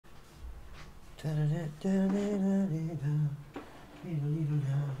From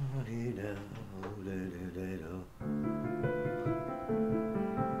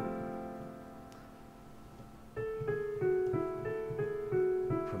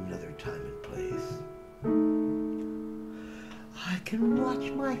another time and place. I can watch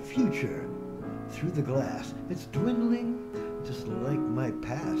my future through the glass. It's dwindling just like my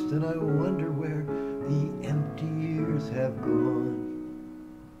past, and I wonder where the empty years have gone.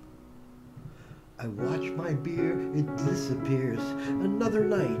 I watch my beer, it disappears. Another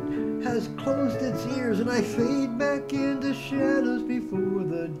night has closed its ears, and I fade back into shadows before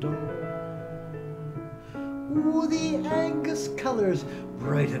the dawn. Ooh, the Angus colors,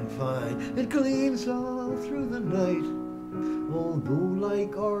 bright and fine, it gleams all through the night. Although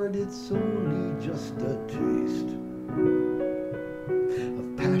like art, it's only just a taste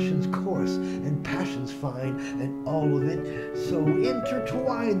of passion's coarse and passion's fine, and all of it so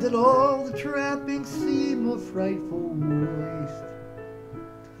intertwined that all the trappings seem a frightful waste.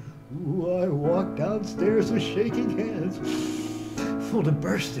 Ooh, I walk downstairs with shaking hands, full to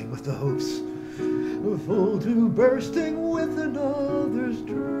bursting with the hopes, full to bursting with another's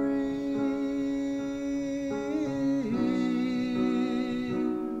dreams.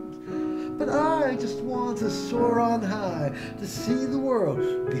 But I just want to soar on high, to see the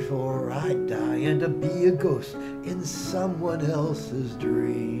world before I die, and to be a ghost in someone else's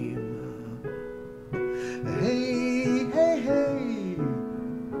dream. Hey, hey, hey,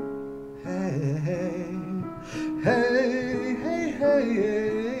 hey, hey, hey, hey, hey.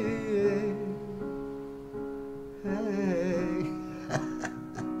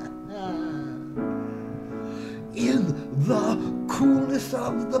 In the coolness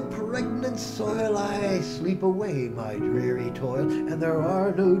of the pregnant soil I sleep away my dreary toil, and there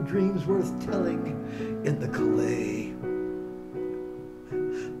are no dreams worth telling in the clay.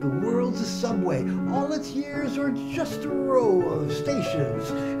 The world's a subway, all its years are just a row of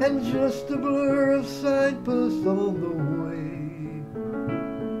stations, and just a blur of signposts on the way.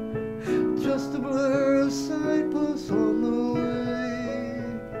 Just a blur of signposts on the way.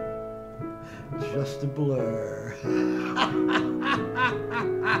 Just a blur.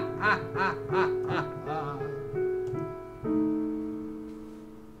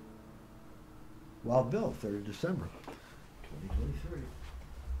 Wild Bill, 3rd of December, 2023.